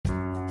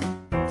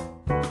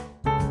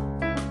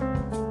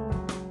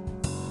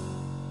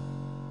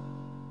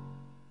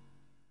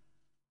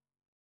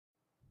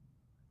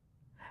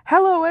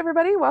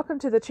everybody. Welcome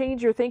to the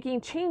Change Your Thinking,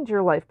 Change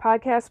Your Life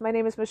podcast. My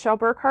name is Michelle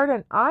Burkhardt,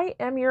 and I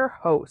am your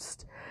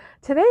host.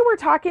 Today, we're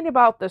talking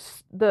about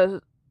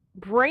the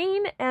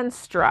brain and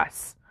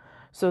stress.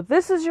 So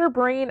this is your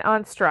brain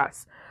on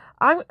stress.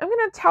 I'm going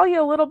to tell you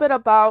a little bit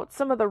about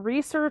some of the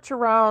research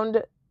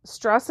around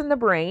stress in the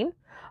brain,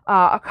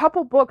 a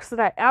couple books that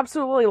I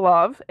absolutely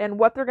love, and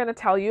what they're going to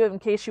tell you in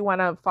case you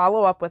want to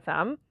follow up with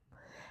them.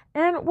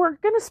 And we're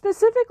going to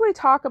specifically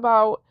talk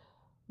about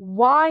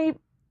why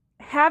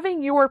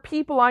having your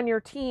people on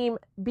your team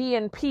be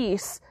in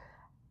peace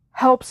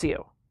helps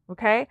you,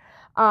 okay?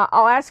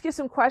 I'll ask you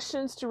some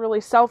questions to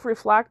really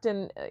self-reflect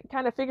and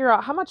kind of figure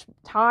out how much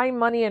time,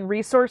 money, and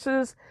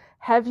resources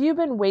have you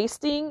been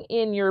wasting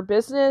in your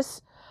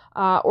business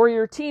or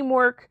your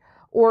teamwork,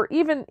 or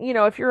even,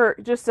 if you're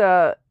just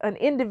an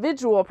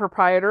individual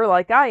proprietor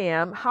like I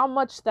am, how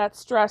much that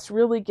stress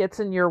really gets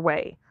in your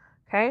way,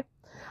 okay?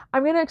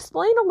 I'm going to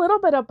explain a little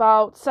bit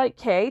about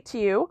Psych-K to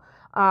you,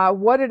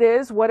 what it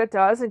is, what it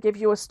does, and give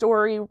you a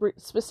story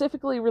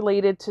specifically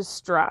related to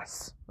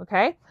stress,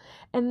 okay?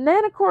 And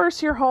then, of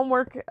course, your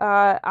homework,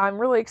 I'm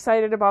really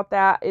excited about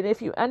that, and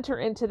if you enter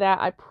into that,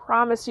 I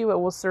promise you it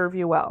will serve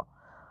you well.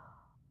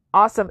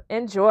 Awesome.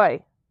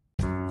 Enjoy.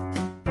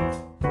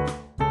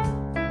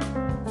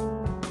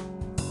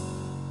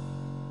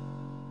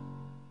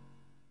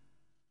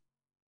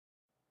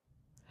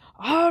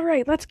 All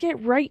right, let's get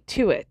right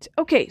to it.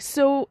 Okay,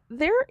 so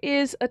there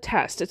is a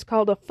test. It's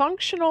called a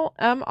functional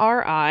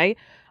MRI.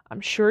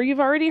 I'm sure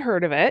you've already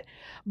heard of it.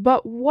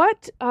 But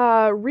what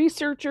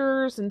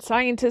researchers and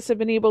scientists have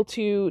been able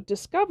to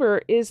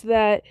discover is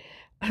that,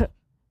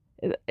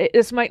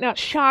 this might not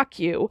shock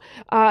you,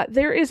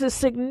 there is a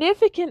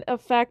significant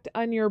effect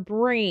on your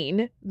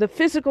brain, the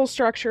physical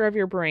structure of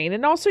your brain,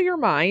 and also your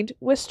mind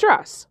with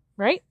stress,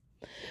 right?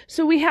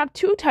 So we have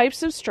two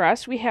types of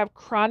stress. We have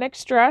chronic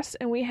stress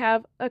and we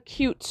have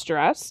acute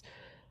stress.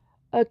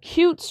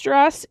 Acute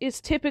stress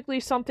is typically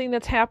something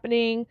that's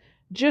happening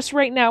just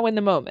right now in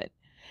the moment.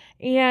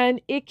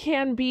 And it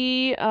can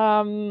be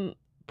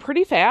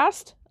pretty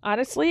fast.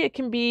 Honestly, it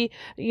can be,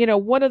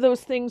 one of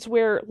those things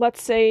where,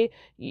 let's say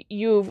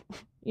you've,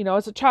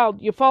 as a child,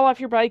 you fall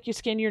off your bike, you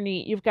skin your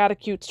knee, you've got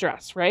acute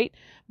stress, right?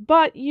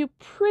 But you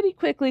pretty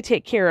quickly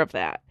take care of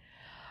that.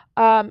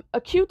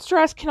 Acute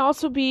stress can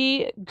also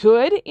be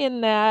good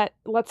in that,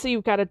 let's say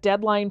you've got a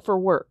deadline for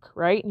work,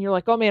 right? And you're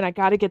like, oh man, I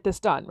got to get this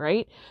done,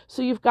 right?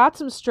 So you've got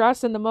some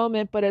stress in the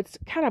moment, but it's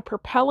kind of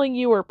propelling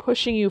you or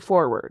pushing you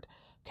forward.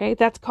 Okay.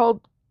 That's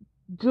called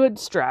good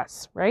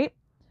stress, right?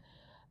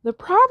 The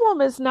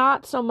problem is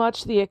not so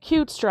much the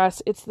acute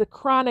stress, it's the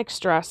chronic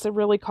stress that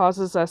really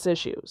causes us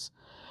issues.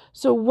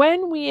 So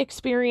when we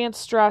experience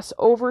stress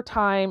over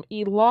time,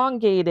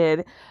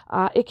 elongated,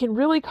 it can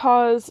really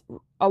cause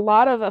a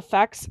lot of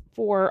effects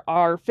for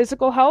our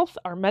physical health,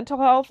 our mental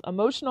health,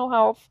 emotional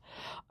health,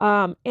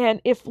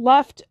 and if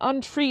left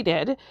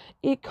untreated,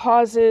 it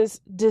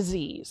causes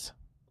disease.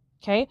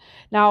 Okay.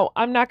 Now,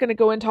 I'm not going to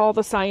go into all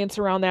the science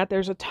around that.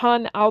 There's a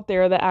ton out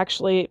there that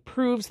actually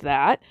proves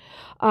that.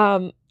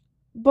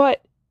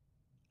 But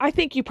I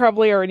think you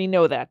probably already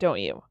know that, don't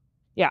you?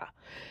 Yeah.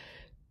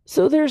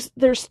 So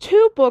there's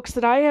two books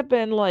that I have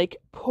been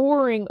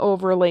poring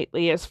over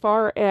lately as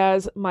far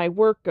as my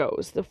work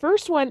goes. The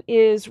first one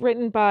is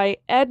written by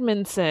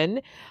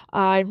Edmondson.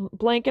 I'm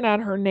blanking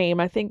on her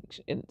name. I think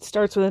it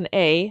starts with an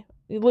A.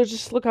 Let's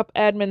just look up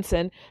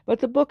Edmondson. But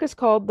the book is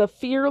called The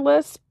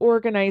Fearless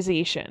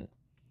Organization.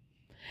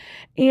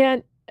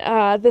 And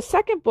the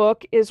second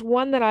book is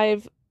one that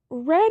I've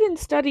read and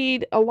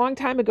studied a long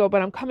time ago,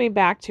 but I'm coming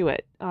back to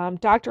it.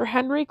 Dr.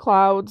 Henry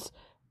Cloud's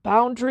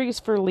Boundaries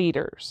for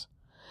Leaders.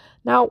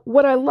 Now,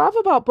 what I love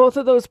about both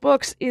of those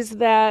books is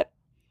that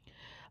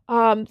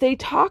they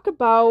talk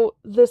about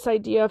this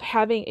idea of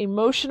having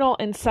emotional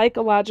and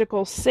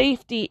psychological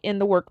safety in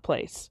the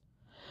workplace.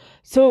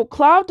 So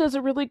Cloud does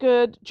a really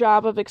good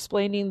job of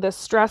explaining the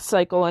stress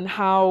cycle and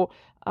how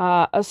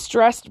a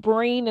stressed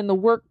brain in the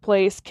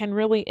workplace can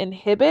really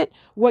inhibit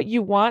what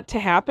you want to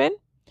happen.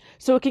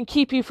 So it can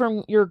keep you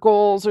from your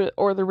goals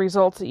or the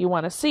results that you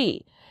want to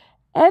see.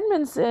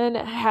 Edmondson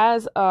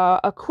has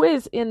a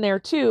quiz in there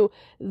too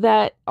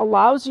that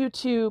allows you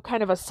to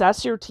kind of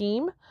assess your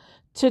team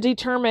to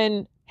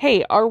determine,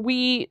 hey, are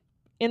we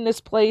in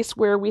this place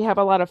where we have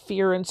a lot of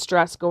fear and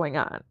stress going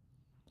on?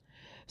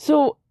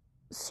 So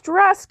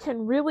stress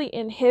can really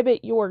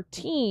inhibit your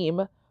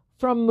team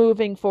from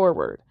moving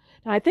forward.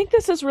 Now, I think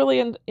this is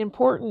really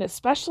important,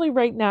 especially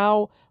right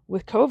now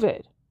with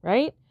COVID,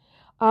 right?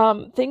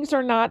 Things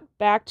are not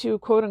back to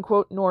quote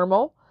unquote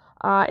normal.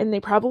 And they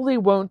probably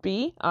won't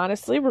be.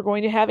 Honestly, we're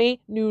going to have a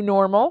new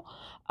normal.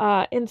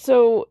 And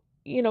so,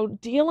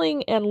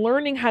 dealing and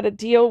learning how to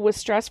deal with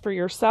stress for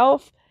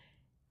yourself,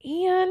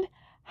 and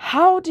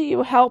how do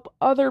you help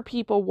other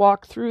people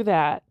walk through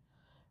that,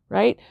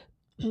 right?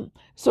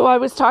 So I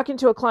was talking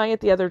to a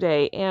client the other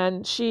day,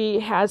 and she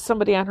has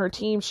somebody on her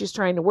team she's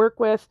trying to work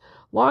with.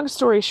 Long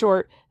story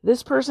short,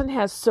 this person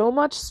has so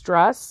much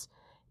stress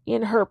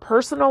in her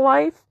personal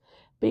life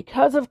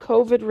because of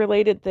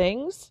COVID-related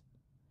things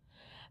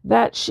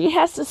that she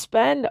has to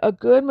spend a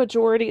good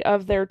majority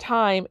of their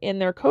time in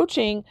their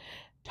coaching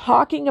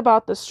talking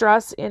about the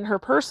stress in her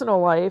personal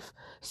life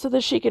so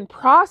that she can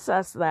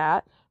process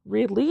that,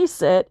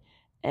 release it,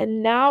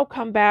 and now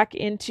come back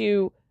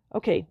into,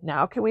 okay,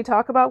 now can we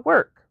talk about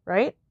work,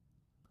 right?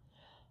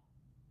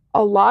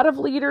 A lot of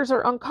leaders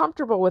are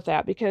uncomfortable with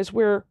that because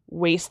we're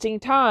wasting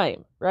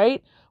time,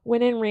 right?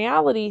 When in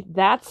reality,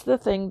 that's the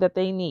thing that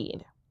they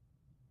need.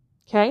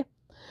 Okay?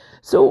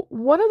 So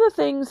one of the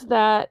things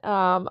that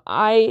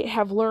I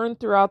have learned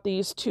throughout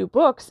these two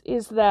books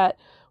is that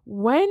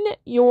when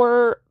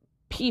your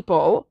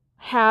people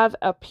have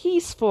a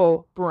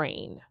peaceful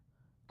brain,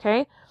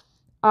 okay,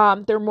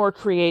 they're more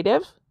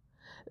creative,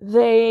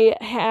 they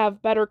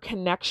have better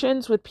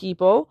connections with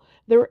people,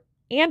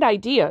 and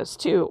ideas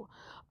too.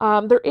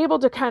 They're able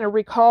to kind of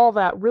recall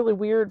that really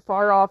weird,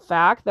 far off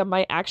fact that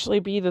might actually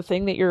be the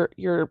thing that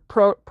your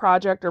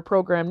project or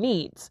program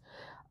needs.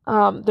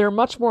 They're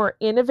much more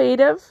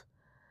innovative.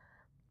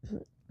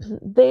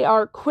 They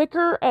are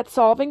quicker at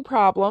solving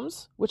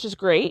problems, which is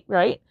great,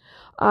 right?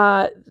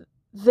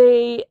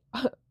 They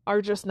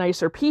are just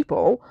nicer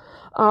people,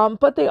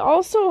 but they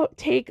also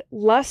take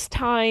less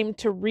time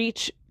to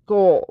reach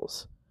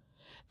goals.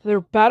 They're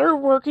better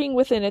working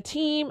within a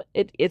team.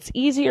 It's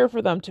easier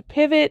for them to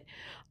pivot.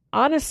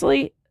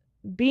 Honestly,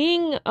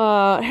 having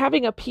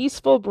a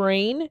peaceful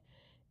brain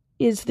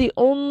is the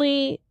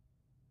only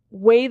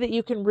way that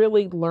you can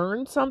really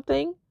learn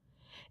something.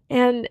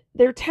 And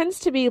there tends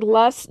to be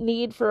less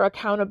need for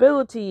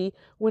accountability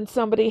when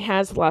somebody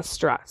has less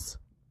stress.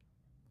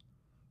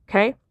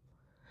 Okay?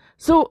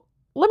 So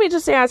let me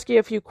just ask you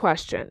a few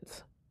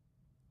questions.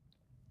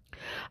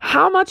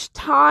 How much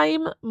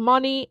time,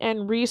 money,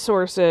 and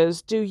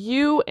resources do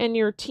you and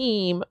your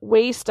team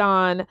waste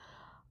on,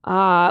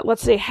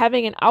 let's say,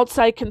 having an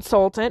outside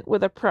consultant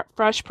with a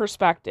fresh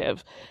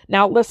perspective?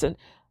 Now, listen,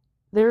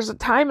 there's a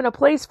time and a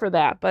place for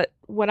that, but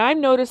what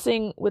I'm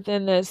noticing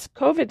within this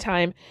COVID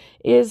time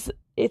is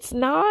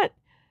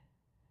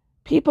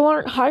people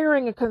aren't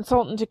hiring a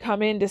consultant to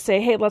come in to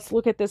say, hey, let's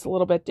look at this a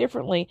little bit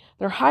differently.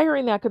 They're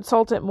hiring that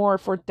consultant more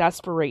for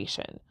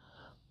desperation.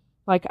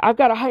 Like, I've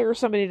got to hire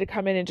somebody to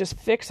come in and just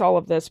fix all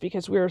of this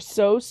because we are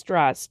so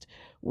stressed,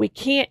 we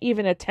can't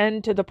even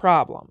attend to the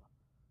problem.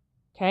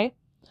 Okay?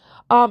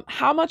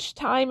 How much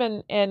time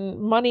and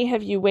money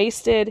have you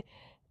wasted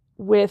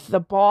with the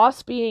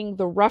boss being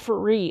the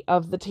referee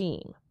of the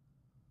team?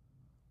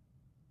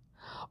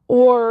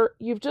 Or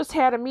you've just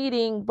had a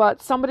meeting,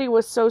 but somebody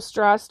was so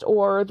stressed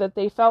or that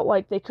they felt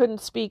like they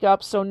couldn't speak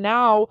up, so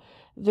now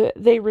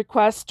they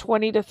request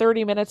 20 to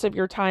 30 minutes of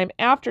your time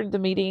after the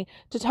meeting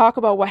to talk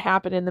about what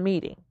happened in the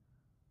meeting,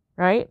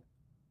 right?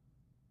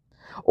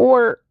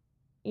 Or,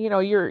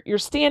 you're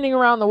standing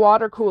around the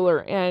water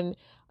cooler and,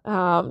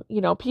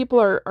 people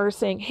are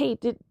saying, hey,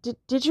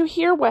 did you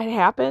hear what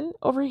happened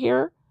over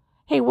here?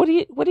 Hey, what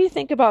do you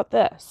think about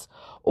this?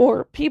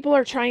 Or people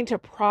are trying to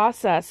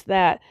process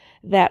that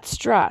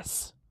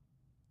stress.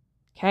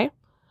 Okay?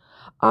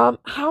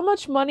 How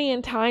much money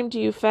and time do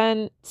you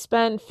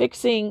spend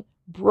fixing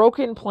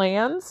broken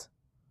plans?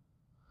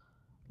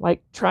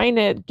 Like trying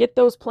to get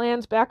those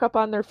plans back up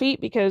on their feet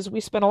because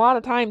we spent a lot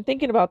of time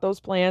thinking about those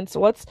plans.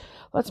 So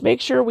let's make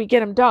sure we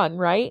get them done,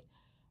 right?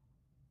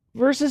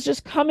 Versus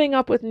just coming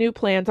up with new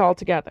plans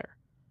altogether.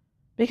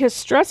 Because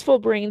stressful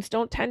brains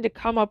don't tend to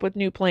come up with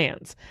new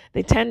plans.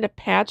 They tend to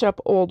patch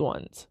up old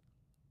ones.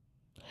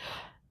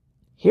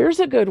 Here's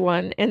a good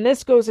one, and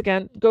this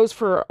goes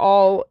for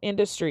all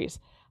industries.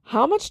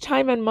 How much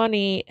time and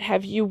money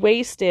have you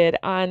wasted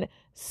on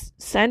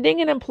sending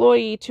an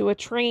employee to a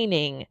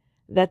training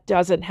that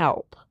doesn't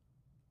help?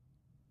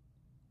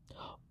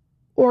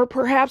 Or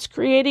perhaps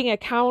creating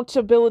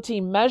accountability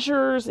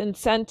measures,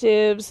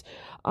 incentives,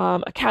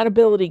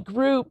 accountability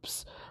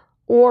groups,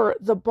 or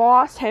the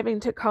boss having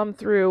to come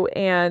through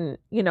and,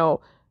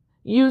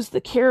 use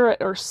the carrot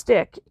or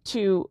stick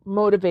to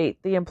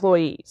motivate the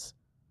employees.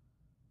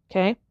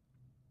 Okay?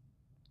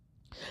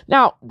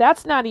 Now,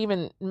 that's not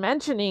even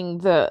mentioning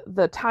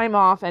the time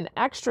off and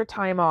extra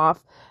time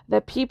off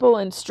that people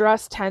in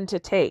stress tend to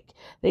take.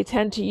 They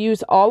tend to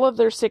use all of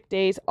their sick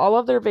days, all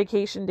of their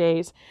vacation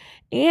days,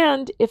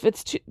 and if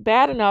it's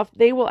bad enough,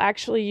 they will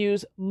actually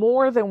use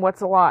more than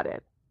what's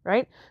allotted,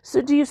 right?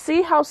 So do you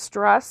see how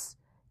stress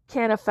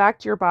can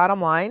affect your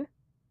bottom line?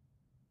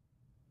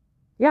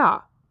 Yeah.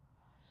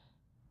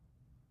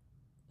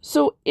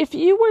 So if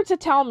you were to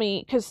tell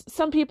me, because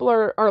some people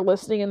are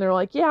listening and they're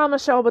like, yeah,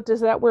 Michelle, but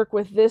does that work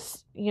with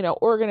this,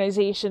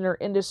 organization or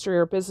industry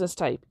or business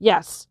type?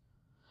 Yes.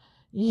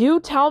 You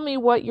tell me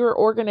what your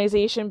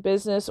organization,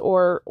 business,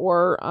 or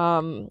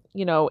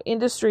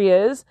industry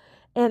is,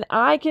 and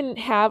I can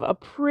have a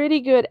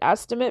pretty good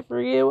estimate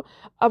for you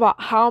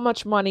about how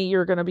much money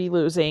you're going to be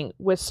losing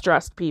with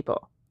stressed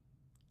people.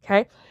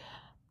 Okay?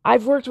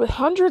 I've worked with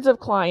hundreds of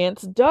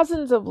clients,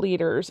 dozens of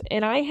leaders,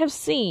 and I have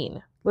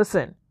seen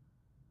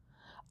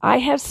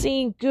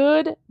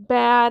good,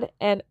 bad,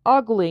 and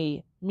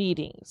ugly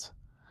meetings.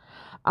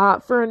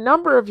 For a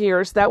number of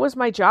years, that was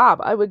my job.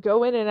 I would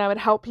go in and I would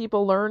help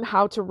people learn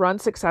how to run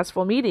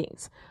successful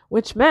meetings,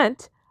 which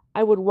meant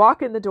I would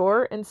walk in the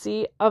door and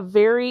see a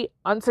very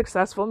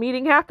unsuccessful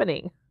meeting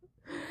happening.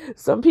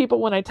 Some people,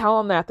 when I tell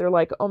them that, they're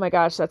like, oh my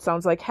gosh, that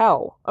sounds like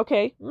hell.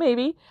 Okay,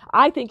 maybe.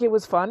 I think it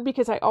was fun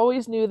because I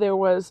always knew there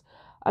was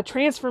a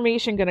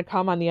transformation going to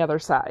come on the other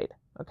side.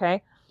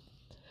 Okay.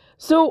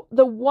 So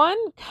the one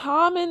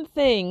common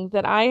thing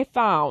that I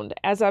found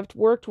as I've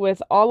worked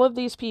with all of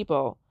these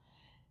people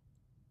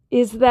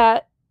is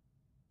that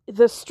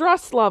the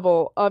stress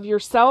level of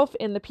yourself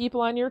and the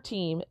people on your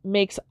team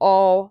makes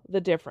all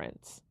the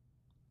difference.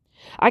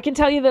 I can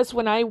tell you this,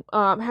 when I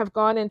have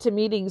gone into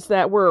meetings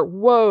that were,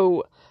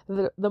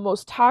 the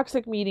most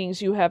toxic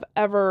meetings you have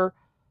ever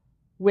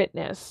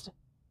witnessed.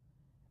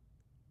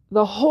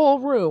 The whole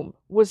room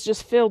was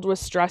just filled with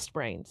stressed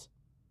brains.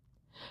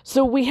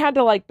 So we had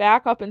to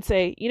back up and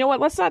say, you know what,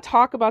 let's not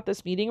talk about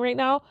this meeting right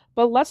now,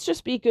 but let's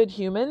just be good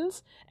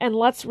humans and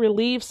let's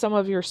relieve some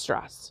of your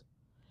stress.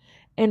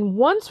 And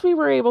once we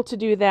were able to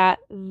do that,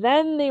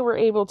 then they were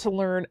able to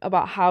learn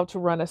about how to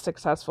run a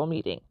successful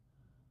meeting.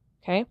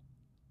 Okay?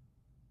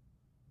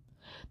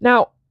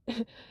 Now,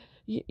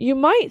 you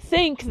might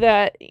think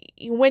that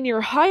when you're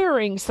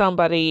hiring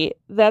somebody,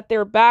 that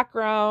their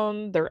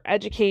background, their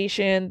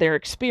education, their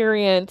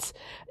experience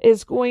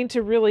is going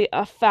to really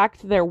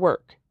affect their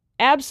work.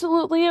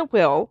 Absolutely it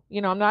will.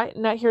 I'm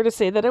not here to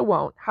say that it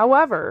won't.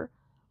 However,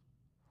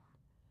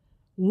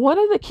 one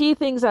of the key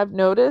things I've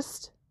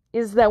noticed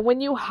is that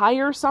when you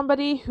hire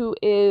somebody who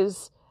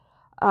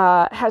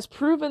has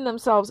proven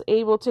themselves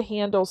able to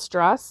handle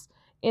stress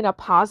in a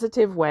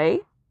positive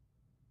way,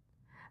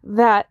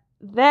 that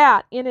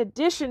in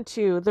addition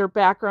to their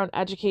background,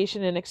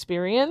 education, and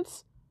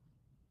experience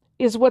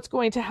is what's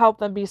going to help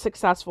them be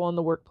successful in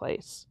the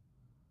workplace.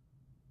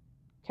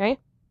 Okay?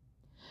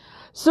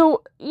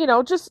 So,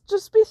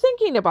 just be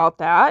thinking about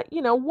that.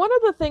 One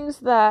of the things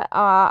that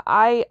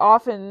I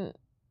often,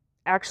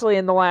 actually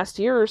in the last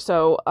year or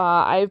so,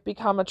 I've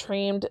become a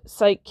trained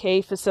Psych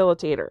K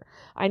facilitator.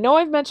 I know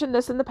I've mentioned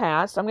this in the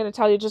past. I'm going to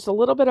tell you just a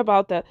little bit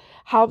about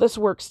how this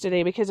works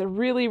today because it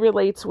really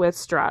relates with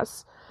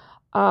stress.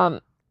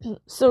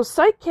 So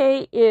Psych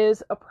K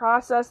is a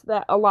process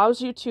that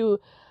allows you to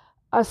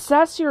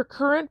assess your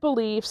current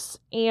beliefs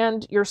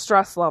and your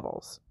stress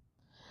levels.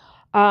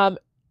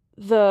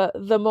 The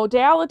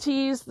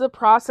modalities, the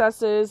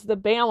processes, the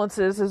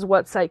balances is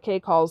what Psych K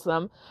calls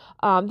them.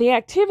 The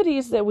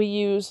activities that we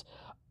use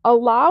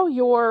allow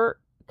your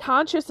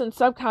conscious and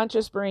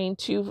subconscious brain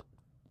to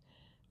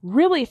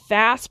really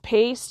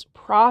fast-paced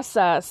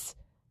process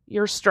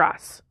your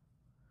stress.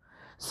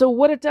 So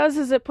what it does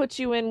is it puts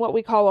you in what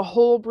we call a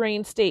whole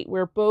brain state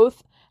where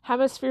both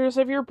hemispheres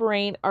of your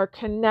brain are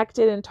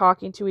connected and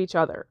talking to each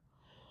other.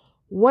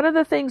 One of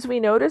the things we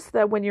notice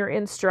that when you're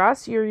in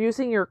stress, you're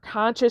using your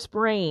conscious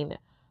brain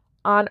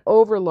on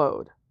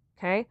overload,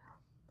 okay?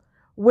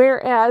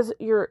 Whereas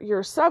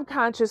your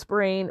subconscious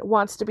brain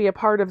wants to be a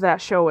part of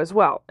that show as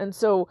well. And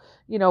so,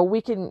 we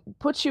can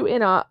put you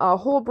in a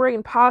whole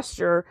brain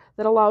posture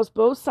that allows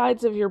both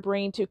sides of your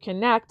brain to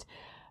connect,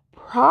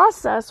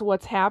 process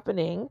what's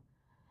happening,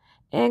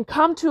 and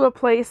come to a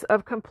place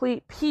of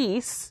complete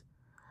peace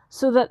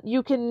so that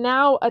you can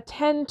now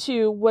attend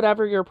to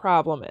whatever your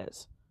problem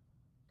is.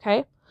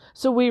 Okay?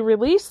 So we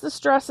release the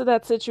stress of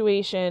that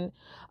situation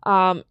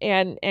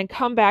and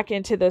come back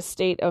into this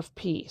state of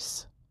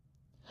peace.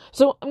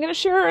 So I'm going to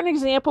share an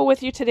example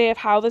with you today of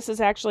how this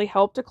has actually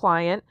helped a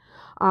client.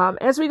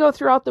 As we go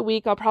throughout the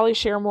week, I'll probably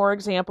share more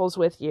examples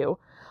with you.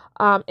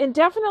 And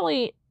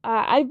definitely,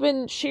 I've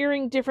been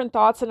sharing different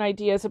thoughts and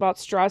ideas about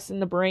stress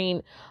in the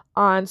brain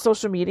on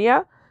social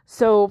media.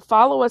 So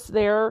follow us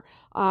there.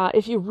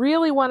 If you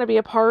really want to be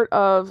a part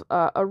of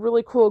a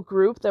really cool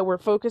group that we're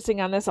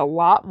focusing on this a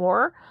lot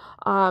more,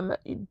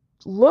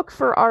 look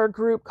for our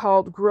group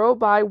called Grow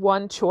by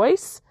One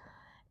Choice.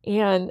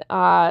 And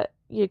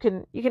you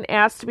can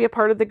ask to be a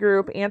part of the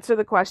group, answer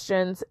the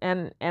questions,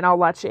 and I'll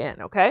let you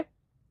in, okay?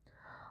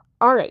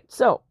 All right,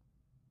 so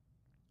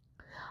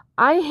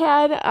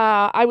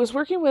I was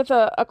working with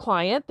a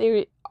client.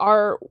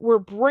 We're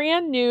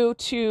brand new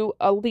to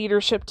a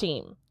leadership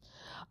team.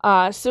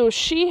 So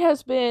she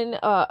has been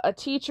a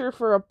teacher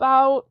for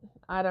about,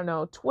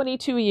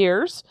 22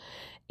 years,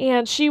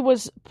 and she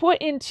was put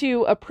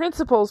into a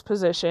principal's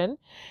position.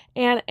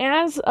 And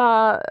as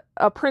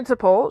a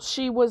principal,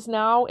 she was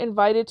now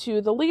invited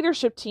to the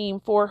leadership team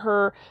for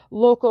her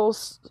local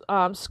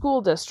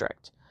school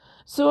district.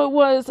 So it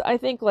was, I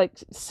think,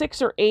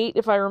 6 or 8,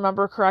 if I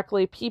remember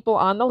correctly, people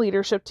on the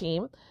leadership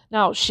team.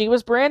 Now, she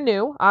was brand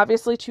new,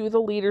 obviously, to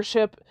the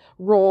leadership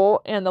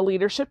role and the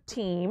leadership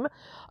team.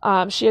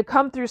 She had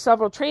come through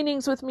several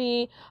trainings with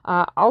me.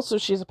 Also,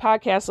 she's a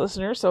podcast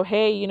listener, so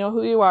hey, you know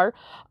who you are.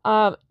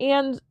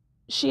 And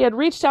she had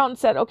reached out and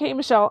said, okay,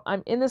 Michelle,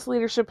 I'm in this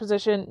leadership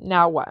position.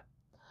 Now what?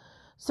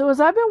 So as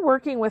I've been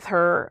working with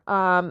her,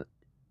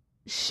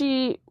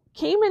 she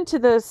came into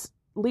this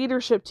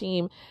leadership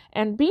team,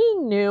 and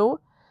being new,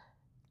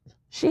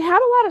 She had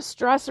a lot of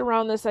stress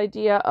around this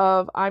idea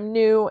of I'm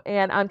new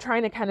and I'm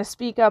trying to kind of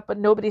speak up, but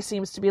nobody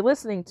seems to be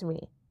listening to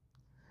me.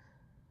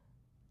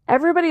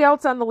 Everybody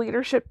else on the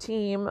leadership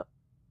team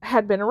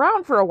had been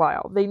around for a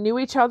while. They knew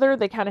each other,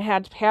 they kind of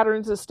had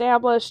patterns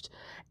established,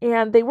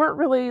 and they weren't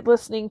really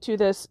listening to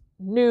this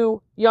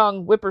new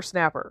young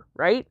whippersnapper,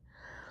 right?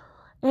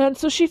 And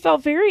so she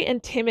felt very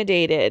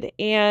intimidated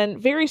and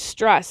very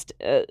stressed.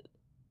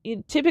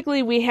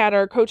 Typically, we had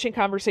our coaching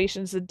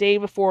conversations the day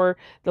before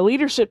the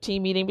leadership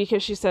team meeting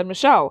because she said,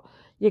 Michelle,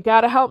 you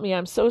got to help me.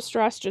 I'm so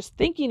stressed just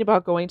thinking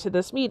about going to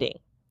this meeting.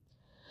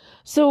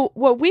 So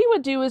what we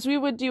would do is we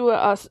would do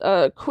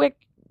a quick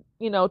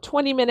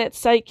 20-minute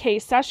Psych K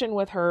session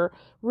with her,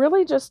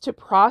 really just to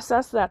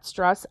process that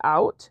stress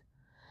out.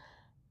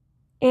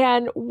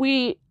 And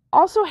we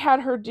also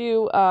had her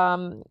do,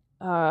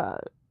 a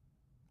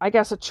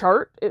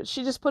chart.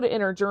 She just put it in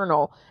her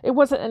journal. It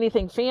wasn't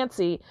anything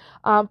fancy,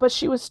 but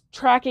she was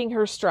tracking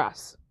her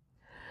stress.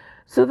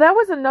 So that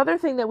was another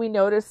thing that we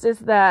noticed, is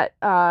that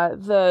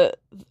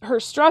her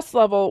stress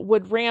level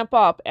would ramp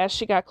up as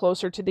she got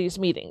closer to these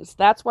meetings.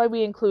 That's why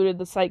we included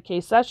the Psych K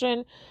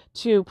session,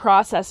 to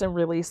process and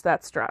release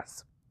that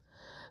stress.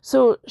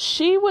 So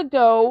she would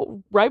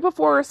go right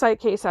before her Psych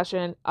K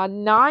session, a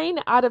 9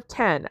 out of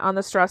 10 on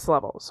the stress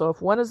level. So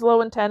if 1 is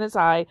low and 10 is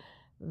high,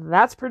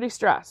 that's pretty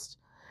stressed.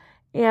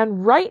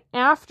 And right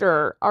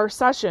after our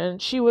session,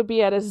 she would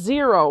be at a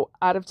 0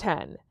 out of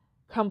 10,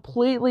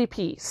 completely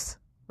peace,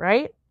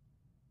 right?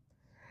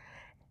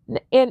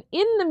 And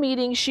in the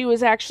meeting, she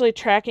was actually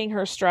tracking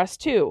her stress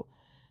too.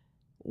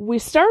 We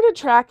started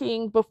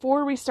tracking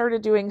before we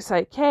started doing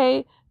Psych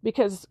K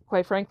because,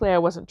 quite frankly, I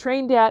wasn't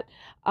trained yet.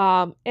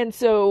 And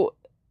so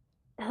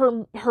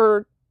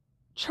her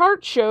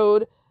chart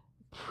showed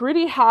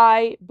pretty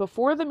high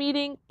before the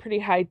meeting, pretty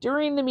high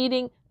during the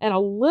meeting, and a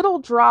little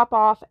drop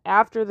off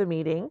after the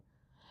meeting.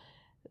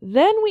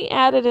 Then we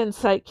added in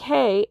Psych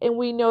K and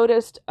we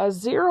noticed a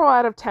 0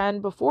 out of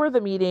 10 before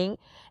the meeting,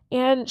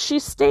 and she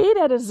stayed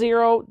at a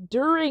 0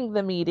 during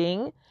the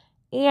meeting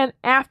and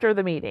after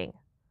the meeting.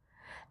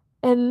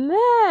 And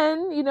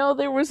then,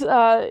 there was,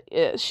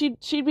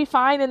 she'd be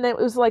fine. And it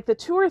was like the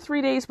 2 or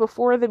 3 days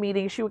before the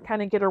meeting, she would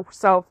kind of get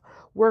herself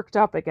worked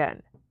up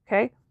again.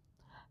 Okay.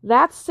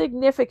 That's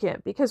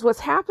significant because what's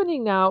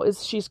happening now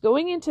is she's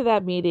going into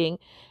that meeting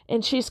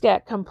and she's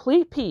got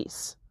complete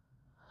peace.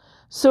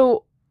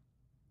 So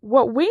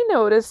what we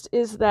noticed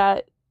is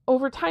that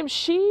over time,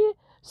 she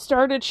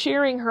started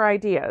sharing her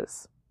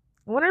ideas.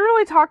 When I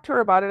really talked to her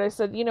about it, I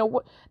said,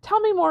 tell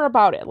me more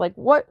about it. Like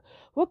what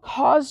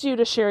caused you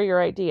to share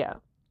your idea?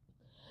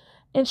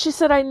 And she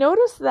said, I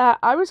noticed that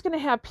I was going to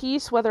have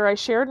peace whether I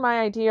shared my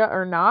idea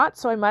or not,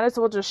 so I might as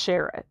well just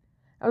share it.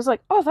 I was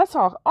like, oh, that's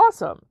all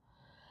awesome.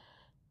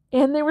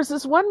 And there was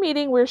this one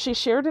meeting where she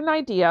shared an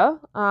idea,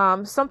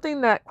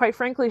 something that, quite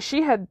frankly,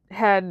 she had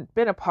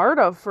been a part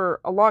of for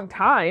a long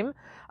time.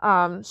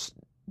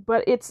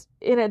 But it's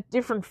in a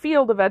different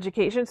field of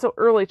education. So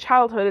early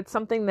childhood, it's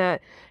something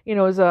that,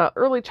 is a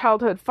early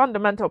childhood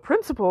fundamental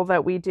principle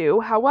that we do.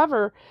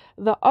 However,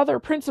 the other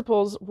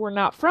principles were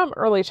not from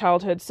early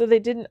childhood, so they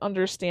didn't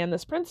understand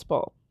this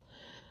principle.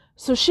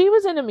 So she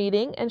was in a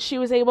meeting and she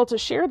was able to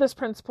share this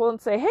principle and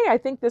say, hey, I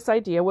think this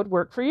idea would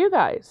work for you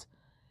guys.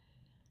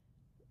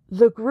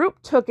 The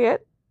group took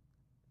it.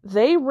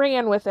 They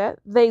ran with it.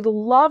 They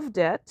loved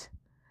it.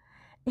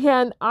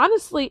 And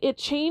honestly, it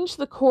changed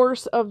the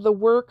course of the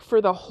work for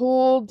the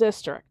whole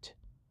district.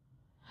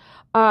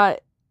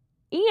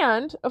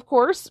 And, of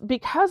course,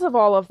 because of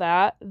all of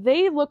that,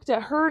 they looked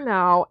at her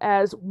now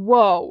as,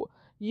 whoa,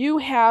 you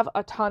have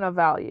a ton of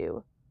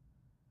value.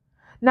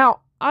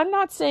 Now, I'm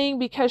not saying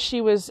because she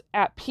was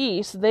at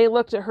peace, they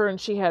looked at her and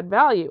she had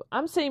value.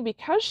 I'm saying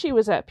because she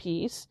was at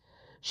peace,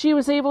 she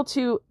was able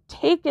to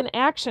take an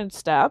action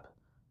step,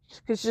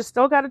 because you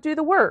still got to do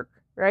the work,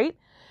 right?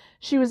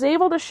 She was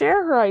able to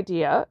share her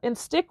idea and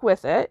stick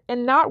with it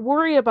and not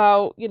worry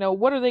about,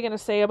 what are they going to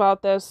say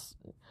about this?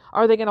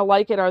 Are they going to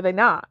like it? Are they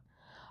not?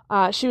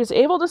 She was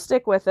able to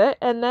stick with it.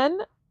 And then,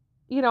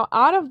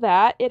 out of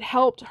that, it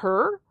helped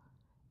her.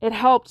 It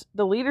helped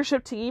the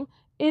leadership team.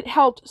 It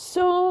helped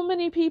so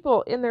many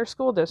people in their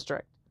school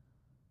district.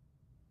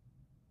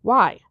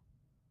 Why?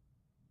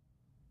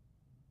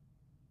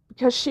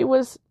 Because she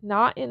was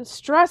not in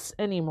stress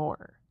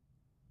anymore.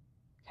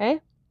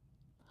 Okay?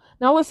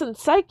 Now listen,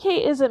 Psych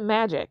K isn't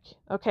magic,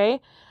 okay?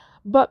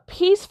 But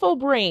peaceful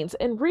brains,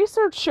 and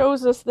research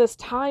shows us this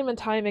time and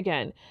time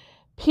again,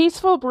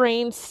 peaceful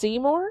brains see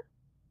more,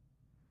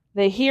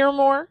 they hear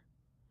more,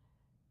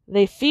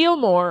 they feel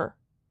more,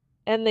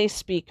 and they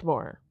speak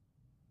more.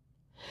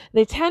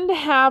 They tend to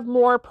have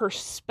more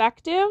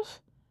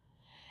perspective,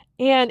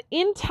 and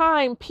in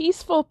time,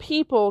 peaceful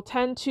people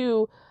tend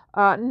to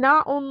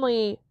not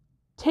only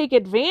take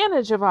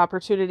advantage of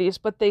opportunities,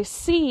 but they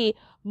see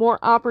more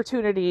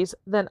opportunities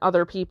than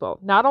other people,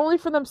 not only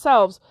for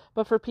themselves,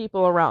 but for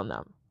people around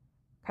them.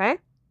 Okay?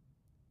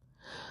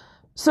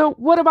 So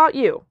what about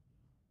you?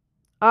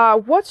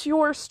 What's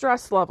your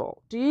stress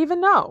level? Do you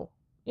even know?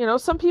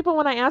 Some people,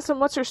 when I ask them,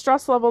 what's your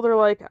stress level? They're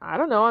like, I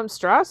don't know. I'm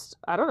stressed.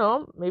 I don't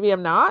know. Maybe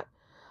I'm not.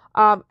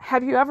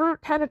 Have you ever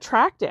kind of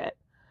tracked it?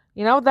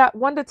 That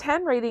 1 to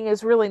 10 rating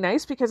is really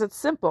nice because it's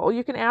simple.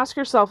 You can ask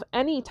yourself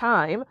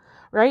anytime,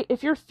 right?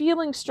 If you're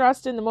feeling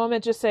stressed in the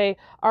moment, just say,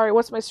 all right,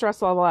 what's my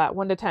stress level at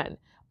 1 to 10?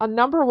 A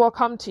number will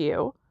come to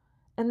you.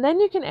 And then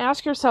you can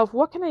ask yourself,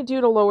 what can I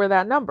do to lower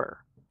that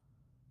number?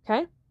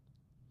 Okay.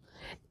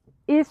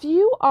 If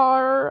you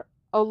are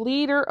a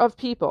leader of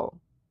people,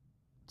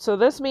 so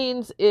this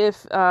means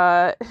if,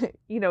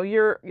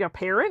 you're a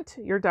parent,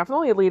 you're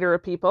definitely a leader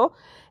of people.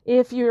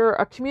 If you're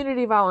a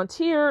community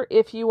volunteer,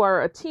 if you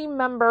are a team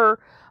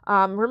member,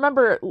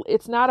 remember,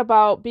 it's not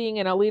about being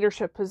in a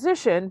leadership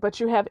position, but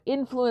you have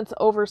influence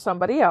over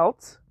somebody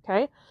else.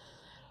 Okay.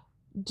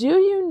 Do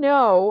you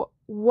know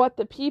what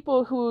the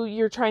people who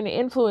you're trying to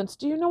influence,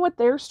 do you know what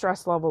their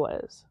stress level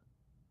is?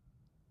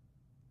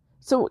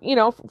 So,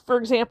 for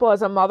example,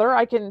 as a mother,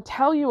 I can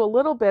tell you a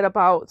little bit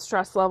about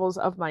stress levels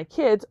of my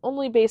kids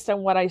only based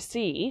on what I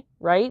see,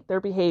 right?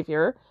 Their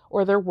behavior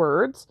or their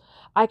words.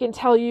 I can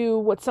tell you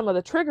what some of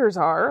the triggers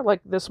are.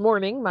 Like this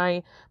morning,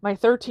 my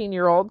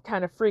 13-year-old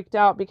kind of freaked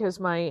out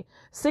because my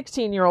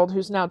 16-year-old,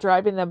 who's now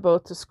driving them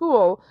both to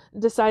school,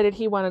 decided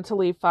he wanted to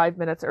leave 5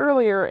 minutes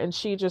earlier, and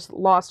she just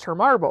lost her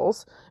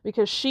marbles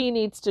because she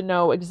needs to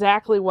know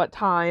exactly what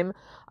time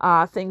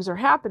things are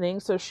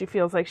happening so she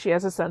feels like she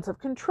has a sense of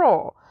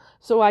control.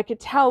 So I could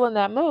tell in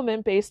that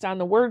moment, based on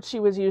the words she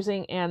was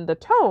using and the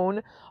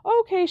tone,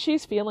 okay,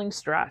 she's feeling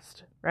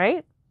stressed,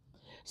 right?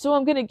 So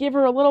I'm going to give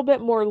her a little bit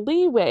more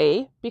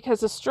leeway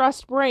because a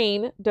stressed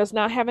brain does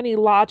not have any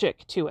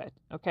logic to it,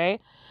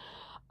 okay?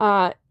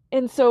 And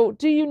so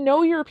do you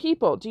know your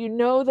people? Do you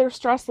know their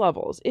stress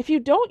levels? If you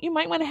don't, you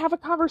might want to have a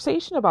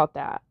conversation about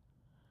that.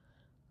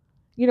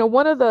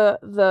 One of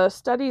the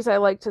studies I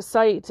like to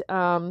cite,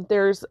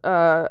 there's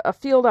a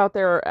field out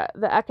there,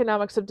 the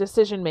economics of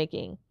decision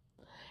making.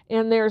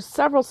 And there's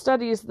several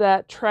studies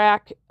that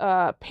track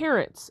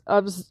parents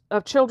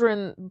of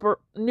children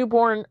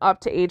newborn up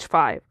to age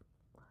 5.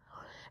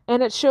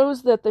 And it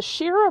shows that the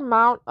sheer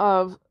amount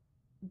of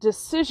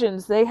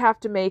decisions they have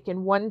to make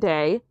in one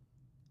day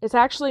is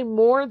actually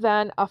more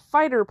than a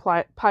fighter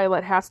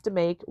pilot has to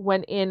make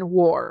when in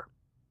war.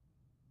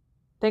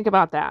 Think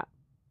about that.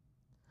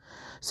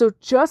 So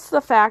just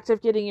the fact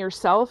of getting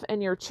yourself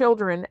and your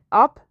children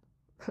up,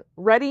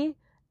 ready,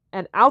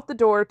 and out the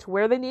door to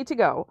where they need to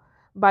go,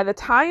 by the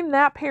time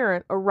that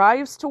parent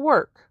arrives to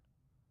work,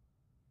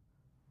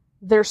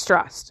 they're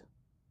stressed.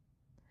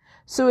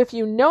 So if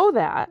you know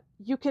that,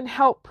 you can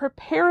help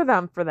prepare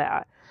them for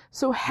that.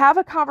 So have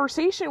a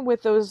conversation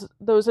with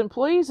those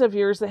employees of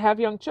yours that have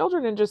young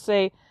children and just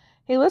say,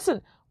 hey,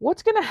 listen,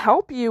 what's going to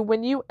help you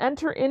when you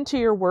enter into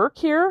your work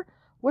here?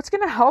 What's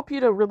going to help you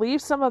to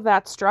relieve some of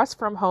that stress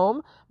from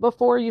home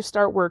before you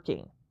start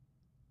working?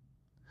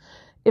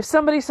 If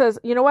somebody says,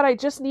 you know what, I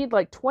just need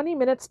like 20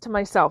 minutes to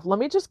myself. Let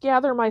me just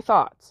gather my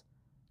thoughts.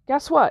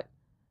 Guess what?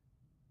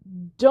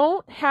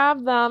 Don't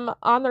have them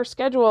on their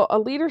schedule a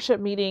leadership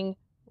meeting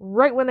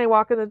right when they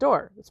walk in the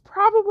door. It's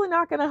probably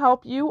not going to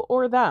help you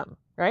or them,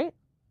 right?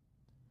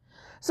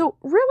 So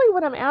really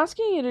what I'm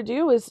asking you to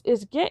do is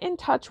get in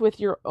touch with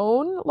your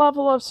own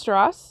level of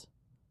stress,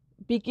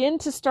 begin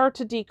to start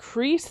to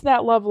decrease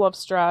that level of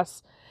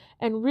stress,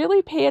 and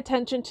really pay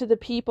attention to the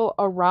people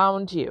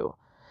around you.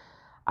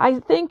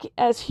 I think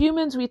as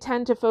humans, we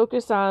tend to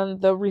focus on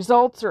the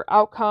results or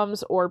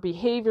outcomes or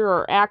behavior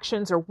or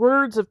actions or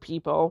words of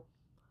people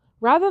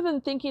rather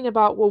than thinking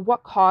about, well,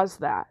 what caused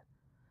that?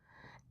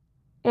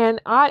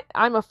 And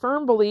I'm a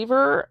firm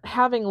believer,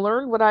 having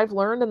learned what I've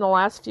learned in the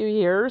last few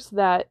years,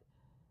 that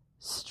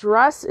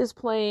stress is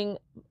playing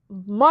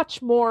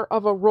much more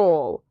of a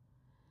role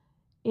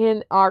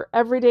in our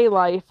everyday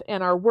life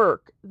and our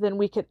work than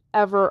we could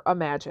ever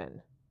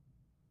imagine.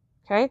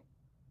 Okay?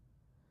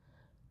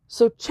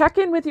 So check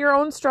in with your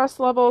own stress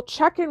level,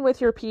 check in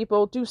with your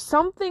people, do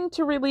something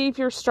to relieve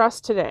your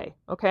stress today,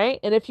 okay?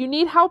 And if you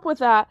need help with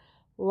that,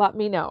 let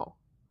me know.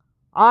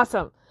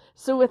 Awesome.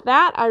 So with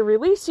that, I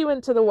release you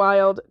into the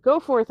wild. Go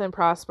forth and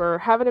prosper.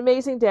 Have an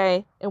amazing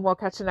day, and we'll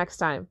catch you next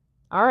time.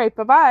 All right,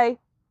 bye-bye.